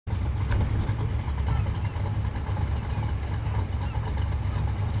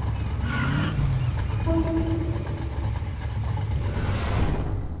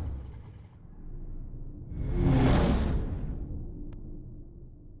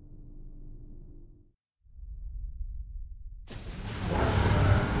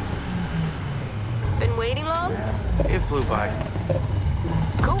waiting long? It flew by.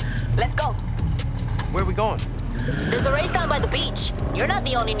 Cool, let's go. Where are we going? There's a race down by the beach. You're not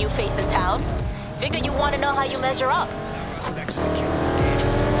the only new face in town. Figure you want to know how you measure up.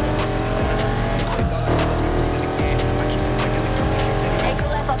 Take a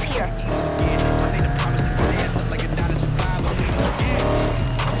left up here.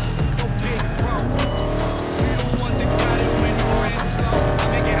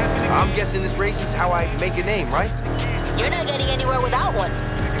 I'm guessing this race is how I make a name, right? You're not getting anywhere without one.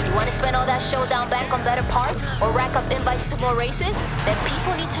 You want to spend all that showdown back on better parts or rack up invites to more races? Then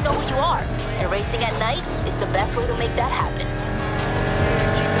people need to know who you are. And racing at night is the best way to make that happen.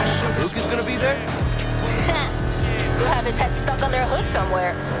 Luke is gonna be there? He'll have his head stuck under a hood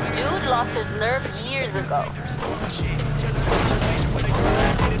somewhere. Dude lost his nerve years ago.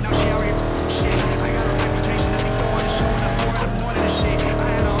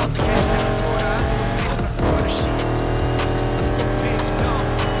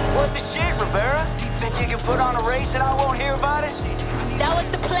 What the shit, Rivera? Think you can put on a race and I won't hear about it? That was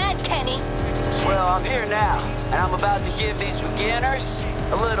the plan, Kenny. Well, I'm here now, and I'm about to give these beginners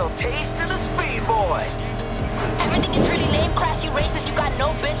a little taste of the Speed Boys. Everything is really lame, crashy races you got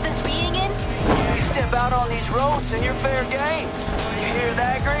no business being in. You step out on these roads and you're fair game. You hear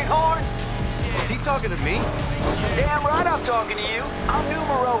that, Greenhorn? Is he talking to me? Damn right I'm talking to you. I'm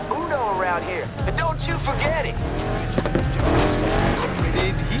numero uno around here, and don't you forget it.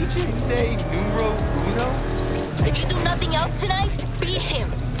 Did he just say numero uno? If you do nothing else tonight, beat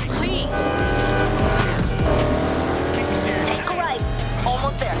him. Please. Take a right.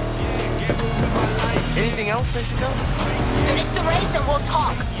 Almost there. Anything else I should know? Finish the race and we'll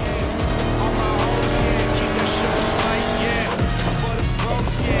talk.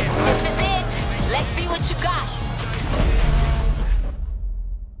 This is it. Let's see what you got.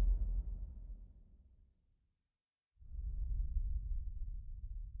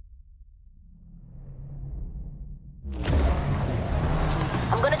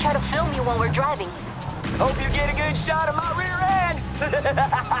 I'm gonna try to film you when we're driving. Hope you get a good shot of my rear end.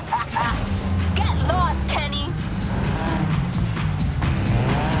 Get lost, Kenny.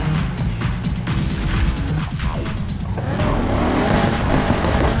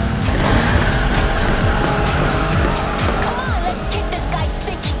 Come on, let's kick this guy's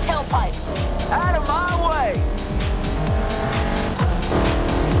stinky tailpipe. Out of my way.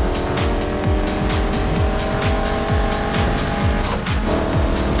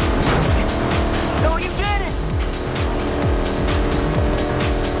 No, you didn't.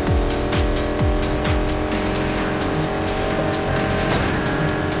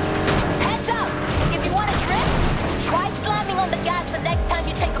 Heads up! If you want to drift, try slamming on the gas the next time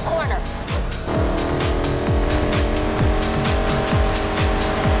you take a corner.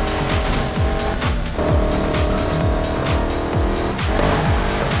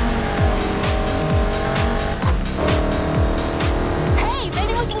 Hey,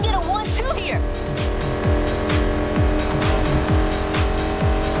 maybe we can get a 1-2 here.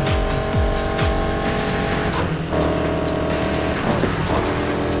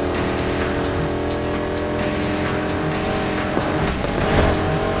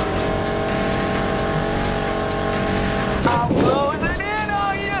 I'm closing in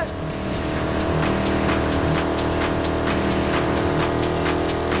on you.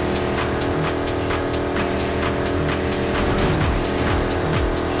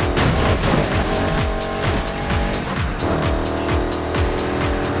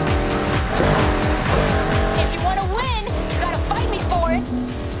 If you want to win, you gotta fight me for it.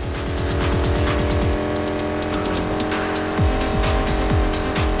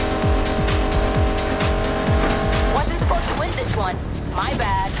 Wasn't supposed to win this one. My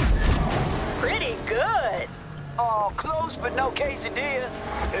bad. Pretty good. Oh, close but no quesadilla.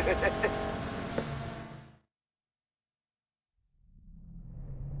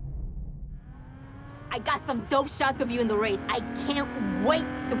 I got some dope shots of you in the race. I can't wait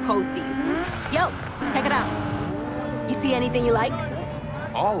to post these. Yo, check it out. You see anything you like?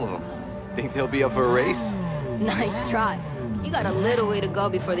 All of them. Think they'll be up for a race? Nice try. You got a little way to go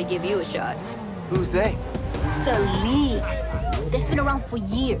before they give you a shot. Who's they? The League. They've been around for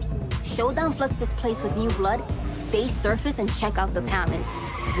years. Showdown floods this place with new blood. They surface and check out the talent.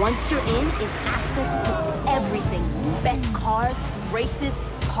 Once you're in, it's access to everything. Best cars, races,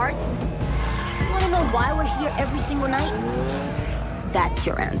 parts. You wanna know why we're here every single night? That's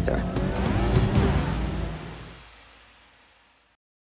your answer.